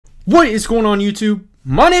What is going on, YouTube?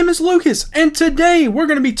 My name is Lucas, and today we're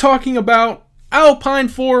going to be talking about Alpine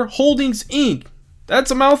 4 Holdings Inc. That's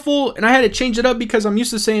a mouthful, and I had to change it up because I'm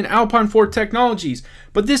used to saying Alpine 4 Technologies.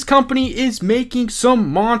 But this company is making some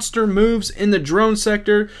monster moves in the drone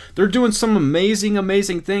sector. They're doing some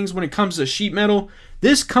amazing things when it comes to sheet metal.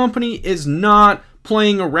 This company is not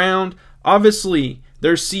playing around. Obviously,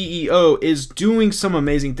 their CEO is doing some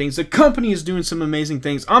amazing things. The company is doing some amazing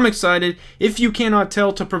things. I'm excited, if you cannot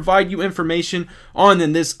tell, to provide you information on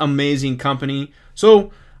this amazing company.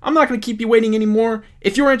 So I'm not going to keep you waiting anymore.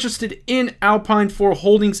 If you're interested in Alpine 4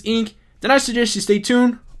 Holdings Inc., then I suggest you stay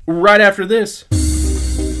tuned right after this.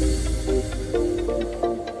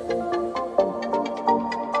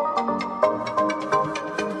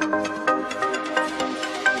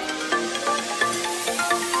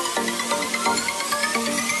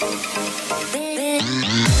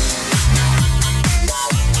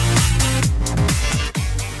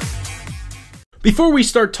 Before we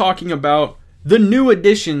start talking about the new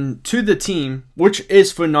addition to the team, which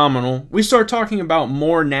is phenomenal, we start talking about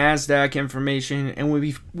more NASDAQ information, and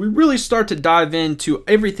we really start to dive into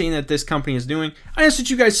everything that this company is doing. I ask that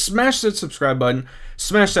you guys smash that subscribe button,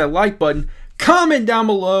 smash that like button, comment down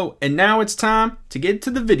below, and now it's time to get to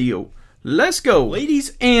the video. Let's go.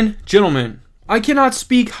 Ladies and gentlemen, I cannot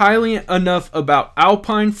speak highly enough about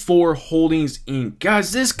Alpine 4 Holdings Inc.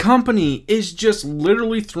 Guys, this company is just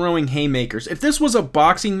literally throwing haymakers. If this was a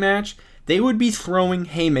boxing match, they would be throwing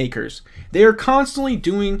haymakers. They are constantly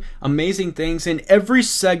doing amazing things in every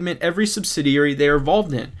segment, every subsidiary they are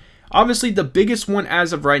involved in. Obviously, the biggest one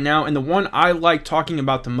as of right now, and the one I like talking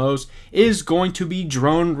about the most, is going to be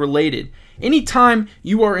drone related. Anytime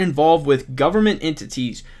you are involved with government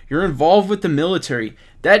entities, you're involved with the military,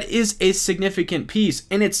 that is a significant piece.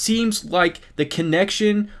 And it seems like the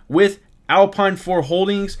connection with Alpine 4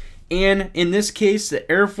 Holdings, and in this case, the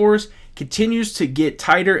Air Force, continues to get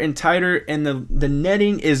tighter and tighter, and the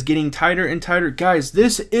netting is getting tighter and tighter. Guys,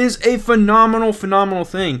 this is a phenomenal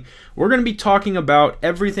thing. We're going to be talking about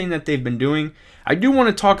everything that they've been doing. I do want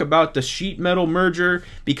to talk about the sheet metal merger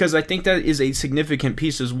because I think that is a significant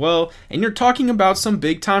piece as well. And you're talking about some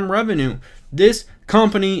big time revenue. This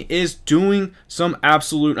company is doing some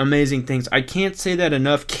absolute amazing things. I can't say that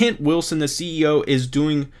enough. Kent Wilson, the CEO, is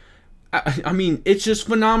doing, I mean, it's just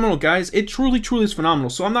phenomenal, guys. It truly is phenomenal.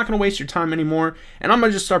 So I'm not going to waste your time anymore, and I'm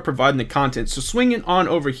going to just start providing the content. So swing it on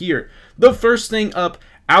over here. The first thing up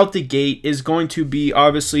out the gate is going to be,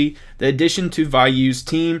 obviously, the addition to Vayu's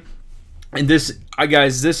team. And this,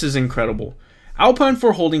 guys, this is incredible. Alpine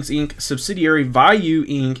 4 Holdings Inc. subsidiary Vayu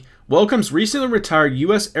Inc. welcomes recently retired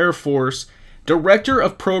U.S. Air Force Director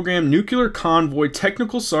of Program Nuclear Convoy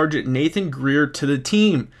Technical Sergeant Nathan Greer to the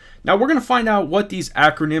team. Now we're going to find out what these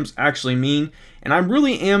acronyms actually mean, and I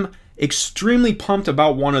really am extremely pumped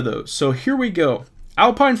about one of those. So here we go.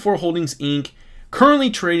 Alpine 4 Holdings Inc.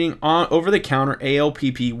 currently trading on over-the-counter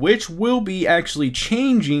ALPP, which will be actually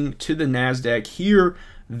changing to the NASDAQ here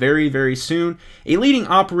very soon. A leading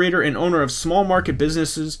operator and owner of small market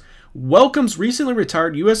businesses welcomes recently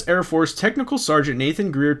retired U.S. Air Force Technical Sergeant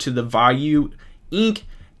Nathan Greer to the Vayu Inc.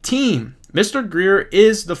 team. Mr. Greer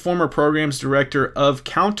is the former programs director of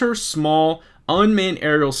Counter Small Unmanned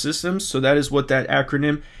Aerial Systems, so that is what that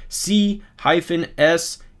acronym C-SUAS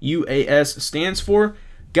stands for.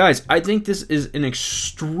 Guys, I think this is an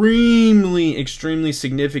extremely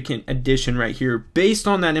significant addition right here based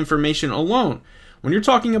on that information alone. When you're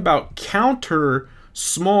talking about counter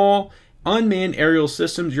small unmanned aerial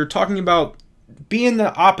systems, you're talking about being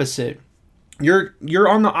the opposite. You're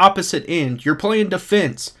on the opposite end. You're playing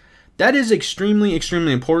defense. That is extremely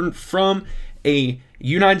important from a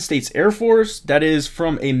United States Air Force. That is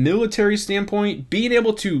from a military standpoint. Being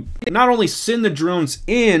able to not only send the drones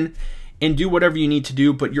in and do whatever you need to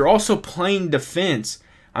do, but you're also playing defense.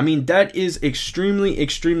 I mean, that is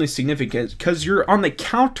extremely significant because you're on the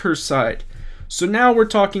counter side. So now we're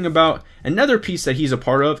talking about another piece that he's a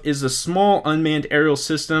part of is the Small Unmanned Aerial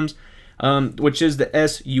Systems, which is the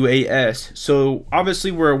SUAS. So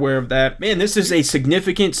obviously we're aware of that. Man, this is a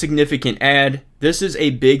significant add. This is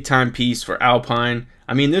a big time piece for Alpine.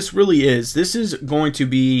 I mean, this really is. This is going to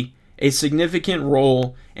be a significant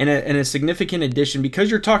role and a significant addition because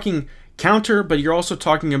you're talking counter, but you're also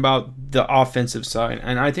talking about the offensive side,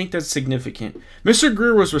 and I think that's significant. Mr.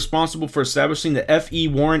 Greer was responsible for establishing the F.E.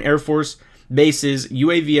 Warren Air Force Base's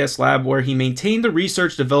UAVS lab, where he maintained the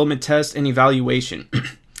research, development, test, and evaluation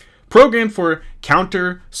program for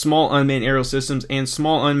counter small unmanned aerial systems and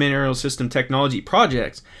small unmanned aerial system technology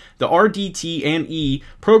projects. The RDT&E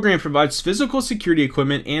program provides physical security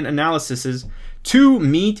equipment and analyses to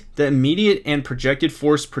meet the immediate and projected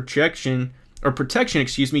force projection protection,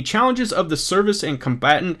 challenges of the service and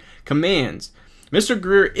combatant commands. Mr.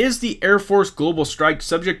 Greer is the Air Force Global Strike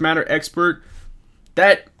subject matter expert.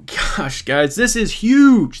 Gosh, guys, this is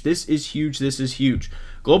huge. This is huge. This is huge.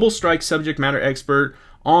 Global Strike subject matter expert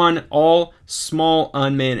on all small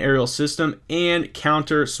unmanned aerial system and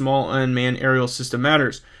counter small unmanned aerial system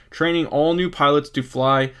matters. Training all new pilots to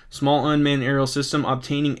fly small unmanned aerial system,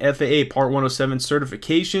 obtaining FAA Part 107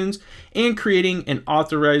 certifications, and creating and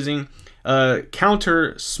authorizing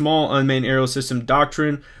counter small unmanned aerial system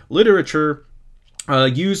doctrine literature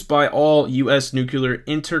used by all U.S. nuclear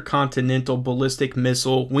intercontinental ballistic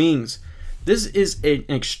missile wings. This is an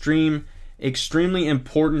extremely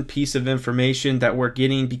important piece of information that we're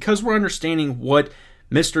getting because we're understanding what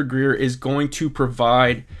Mr. Greer is going to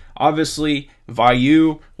provide. Obviously,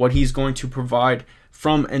 Vayu, what he's going to provide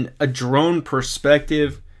from a drone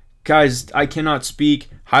perspective. Guys, I cannot speak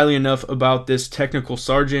highly enough about this technical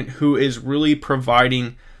sergeant who is really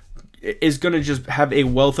providing, is going to just have a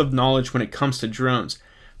wealth of knowledge when it comes to drones.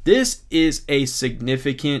 This is a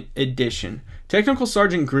significant addition. Technical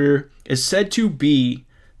Sergeant Greer is said to be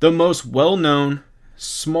the most well-known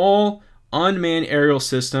small unmanned aerial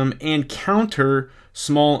system and counter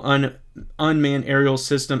small unmanned aerial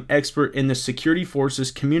system expert in the security forces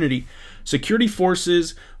community. Security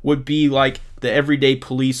forces would be like the everyday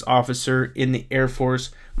police officer in the Air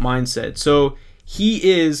Force mindset. So he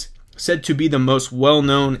is said to be the most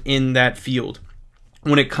well-known in that field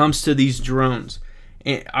when it comes to these drones.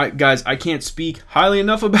 And guys, I can't speak highly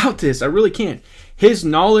enough about this. I really can't. His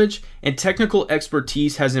knowledge and technical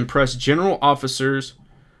expertise has impressed general officers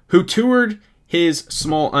who toured his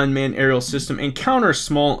small unmanned aerial system and counter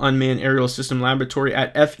small unmanned aerial system laboratory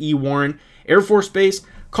at F.E. Warren Air Force Base.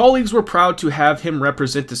 Colleagues were proud to have him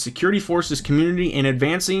represent the security forces community in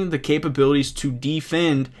advancing the capabilities to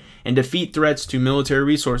defend and defeat threats to military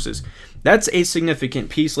resources. That's a significant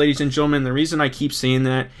piece, ladies and gentlemen. The reason I keep saying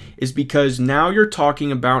that is because now you're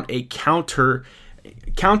talking about a counter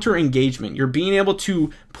engagement. You're being able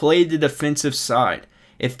to play the defensive side.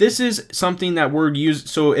 If this is something that we're used,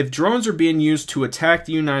 so if drones are being used to attack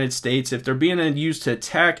the United States, if they're being used to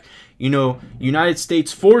attack, United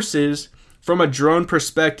States forces from a drone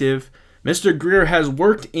perspective, Mr. Greer has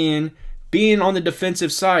worked in being on the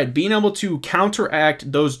defensive side, being able to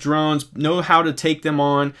counteract those drones, know how to take them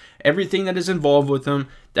on, everything that is involved with them.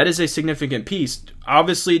 That is a significant piece.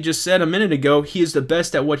 Obviously, just said a minute ago, he is the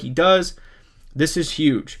best at what he does. This is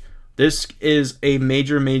huge. This is a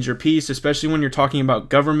major piece, especially when you're talking about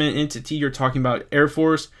government entity, you're talking about Air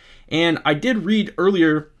Force. And I did read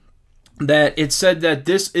earlier that it said that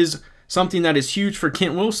this is something that is huge for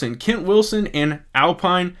Kent Wilson. Kent Wilson and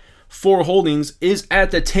Alpine 4 Holdings is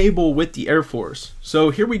at the table with the Air Force. So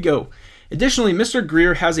here we go. Additionally, Mr.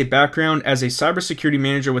 Greer has a background as a cybersecurity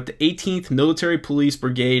manager with the 18th Military Police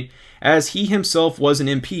Brigade, as he himself was an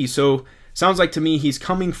MP. So sounds like to me he's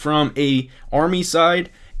coming from a Army side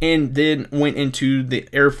and then went into the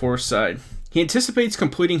Air Force side. He anticipates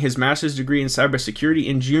completing his master's degree in cybersecurity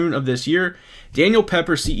in June of this year. Daniel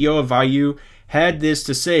Pepper, CEO of Vayu, had this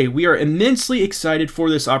to say: "We are immensely excited for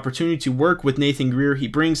this opportunity to work with Nathan Greer. He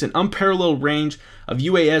brings an unparalleled range of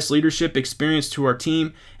UAS leadership experience to our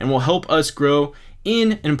team and will help us grow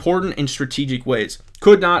in important and strategic ways."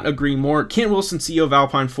 Could not agree more. Kent Wilson, CEO of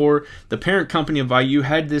Alpine 4, the parent company of Vayu,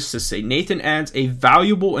 had this to say: "Nathan adds a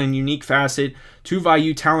valuable and unique facet to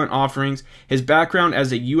Vayu talent offerings. His background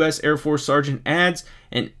as a U.S. Air Force sergeant adds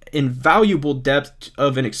an invaluable depth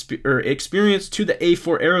of experience to the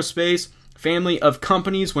A4 Aerospace family of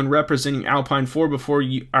companies when representing Alpine 4 before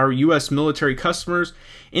our U.S. military customers.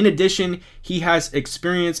 In addition, he has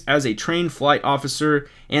experience as a trained flight officer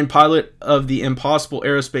and pilot of the Impossible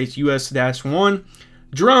Aerospace US-1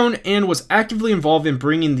 drone and was actively involved in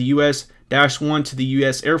bringing the US-1 to the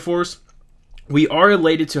U.S. Air Force. We are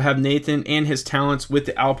elated to have Nathan and his talents with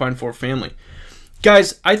the Alpine 4 family."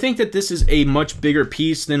 Guys, I think that this is a much bigger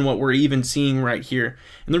piece than what we're even seeing right here.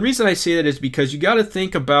 And the reason I say that is because you got to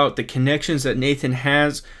think about the connections that Nathan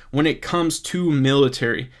has when it comes to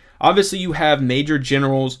military. Obviously, you have major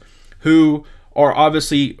generals who are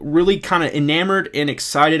obviously really kind of enamored and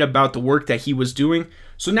excited about the work that he was doing.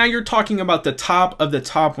 So now you're talking about the top of the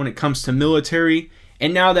top when it comes to military,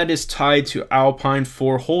 and now that is tied to Alpine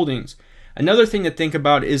 4 Holdings. Another thing to think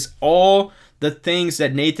about is all the things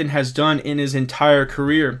that Nathan has done in his entire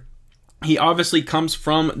career. He obviously comes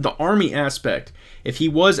from the Army aspect. If he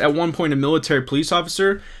was at one point a military police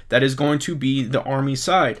officer, that is going to be the Army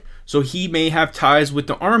side. So he may have ties with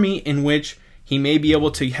the Army in which he may be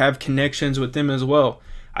able to have connections with them as well.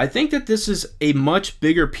 I think that this is a much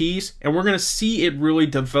bigger piece, and we're going to see it really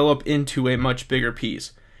develop into a much bigger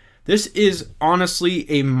piece. This is honestly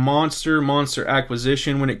a monster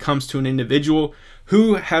acquisition when it comes to an individual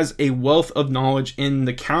who has a wealth of knowledge in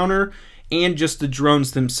the counter and just the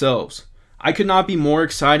drones themselves. I could not be more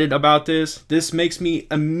excited about this. This makes me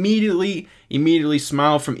immediately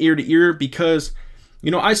smile from ear to ear because, you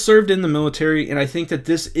know, I served in the military, and I think that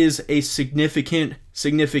this is a significant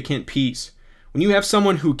piece. When you have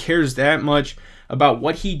someone who cares that much about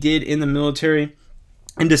what he did in the military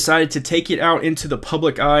and decided to take it out into the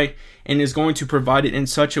public eye and is going to provide it in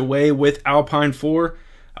such a way with Alpine 4,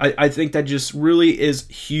 I think that just really is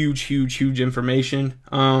huge information.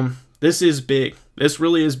 This is big. This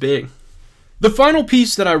really is big. The final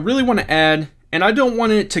piece that I really want to add, and I don't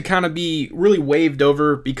want it to kind of be really waved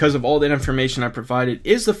over because of all that information I provided,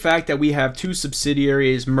 is the fact that we have two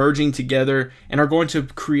subsidiaries merging together and are going to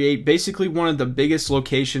create basically one of the biggest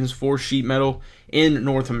locations for sheet metal in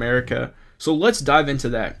North America. So let's dive into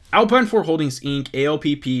that. Alpine 4 Holdings Inc.,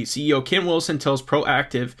 ALPP, CEO Ken Wilson tells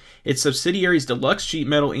Proactive its subsidiaries Deluxe Sheet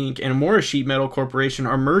Metal Inc. and Amora Sheet Metal Corporation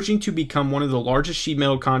are merging to become one of the largest sheet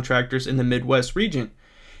metal contractors in the Midwest region.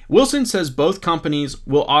 Wilson says both companies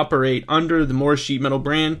will operate under the Morris Sheet Metal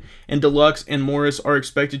brand, and Deluxe and Morris are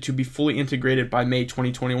expected to be fully integrated by May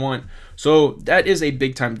 2021. So that is a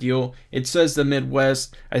big time deal. It says the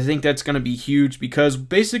Midwest. I think that's going to be huge because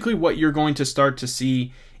basically what you're going to start to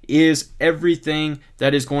see is everything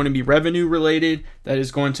that is going to be revenue related, that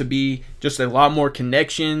is going to be just a lot more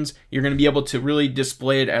connections. You're going to be able to really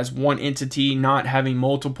display it as one entity, not having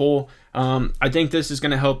multiple. I think this is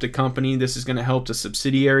going to help the company. This is going to help the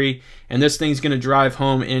subsidiary, and this thing's going to drive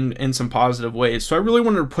home in some positive ways. So I really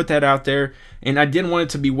wanted to put that out there, and I didn't want it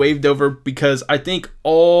to be waved over because I think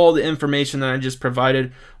all the information that I just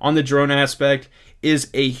provided on the drone aspect is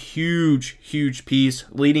a huge piece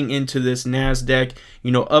leading into this NASDAQ,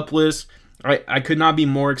 uplist. I could not be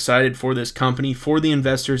more excited for this company, for the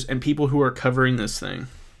investors, and people who are covering this thing.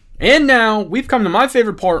 And now we've come to my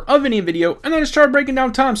favorite part of any video, and that is chart breaking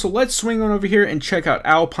down time. So let's swing on over here and check out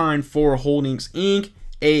Alpine 4 Holdings Inc.,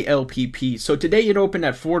 ALPP. So today it opened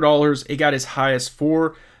at $4. It got as high as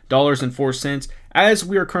 $4.04. As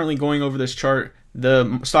we are currently going over this chart,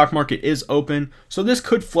 the stock market is open, so this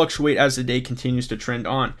could fluctuate as the day continues to trend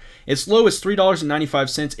on. Its low is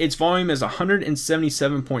 $3.95. Its volume is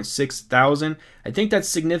 177.6 thousand. I think that's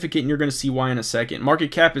significant, and you're going to see why in a second.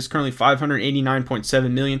 Market cap is currently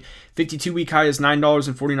 $589.7 million. 52-week high is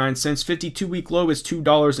 $9.49. 52-week low is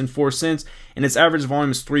 $2.04, and its average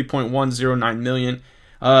volume is 3.109 million.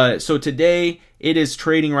 So today it is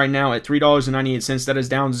trading right now at $3.98. That is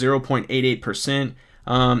down 0.88%.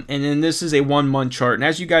 And then this is a 1 month chart, and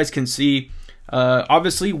as you guys can see,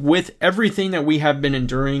 obviously with everything that we have been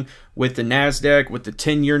enduring with the NASDAQ, with the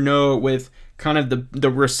 10-year note, with kind of the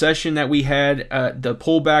recession that we had, the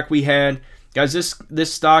pullback we had, guys,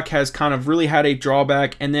 this stock has kind of really had a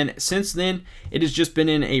drawback, and then since then it has just been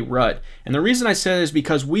in a rut. And the reason I say that is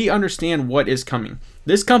because we understand what is coming.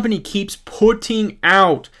 This company keeps putting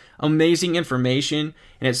out amazing information,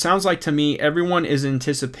 and it sounds like to me everyone is in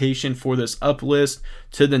anticipation for this uplist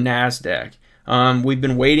to the NASDAQ. We've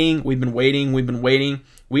been waiting.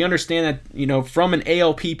 We understand that, from an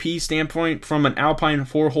ALPP standpoint, from an Alpine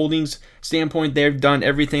 4 Holdings standpoint, they've done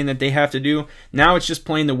everything that they have to do. Now it's just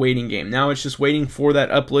playing the waiting game. Now it's just waiting for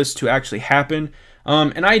that uplist to actually happen.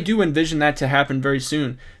 And I do envision that to happen very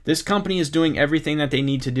soon. This company is doing everything that they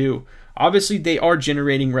need to do. Obviously, they are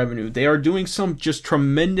generating revenue. They are doing some just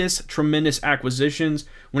tremendous acquisitions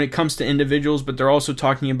when it comes to individuals, but they're also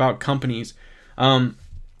talking about companies.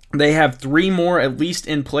 They have 3 more at least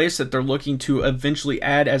in place that they're looking to eventually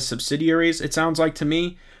add as subsidiaries, it sounds like to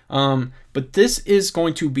me. But this is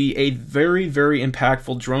going to be a very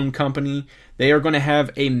impactful drone company. They are going to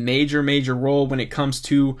have a major role when it comes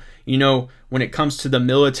to, the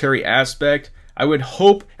military aspect. I would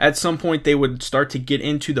hope at some point they would start to get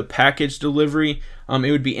into the package delivery.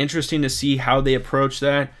 It would be interesting to see how they approach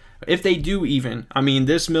that. If they do even, I mean,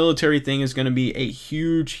 this military thing is going to be a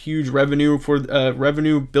huge revenue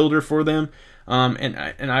builder for them.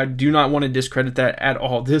 And I do not want to discredit that at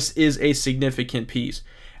all. This is a significant piece.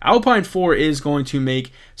 Alpine 4 is going to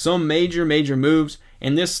make some major moves,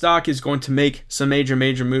 and this stock is going to make some major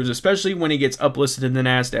moves, especially when it gets uplisted in the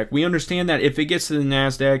NASDAQ. We understand that if it gets to the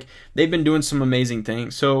NASDAQ, they've been doing some amazing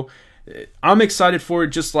things. So I'm excited for it,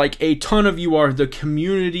 just like a ton of you are. The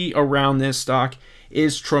community around this stock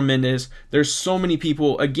is tremendous. There's so many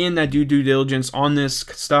people, again, that do due diligence on this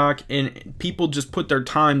stock, and people just put their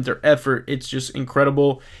time, their effort. It's just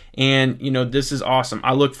incredible, and this is awesome.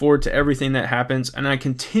 I look forward to everything that happens, and I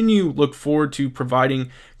look forward to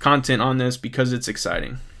providing content on this because it's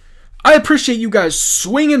exciting. I appreciate you guys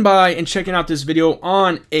swinging by and checking out this video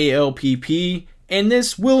on ALPP. And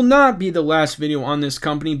this will not be the last video on this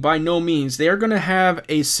company by no means. They are going to have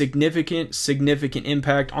a significant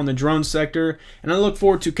impact on the drone sector. And I look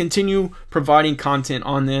forward to continue providing content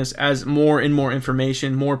on this as more and more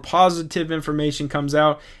information, more positive information comes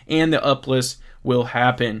out and the uplist will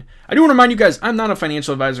happen. I do want to remind you guys, I'm not a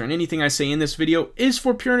financial advisor, and anything I say in this video is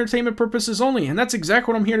for pure entertainment purposes only, and that's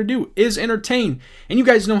exactly what I'm here to do, is entertain. And you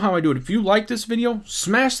guys know how I do it. If you like this video,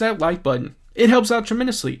 smash that like button. It helps out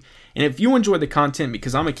tremendously. And if you enjoy the content,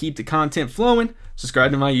 because I'm going to keep the content flowing,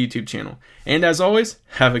 subscribe to my YouTube channel. And as always,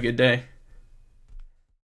 have a good day.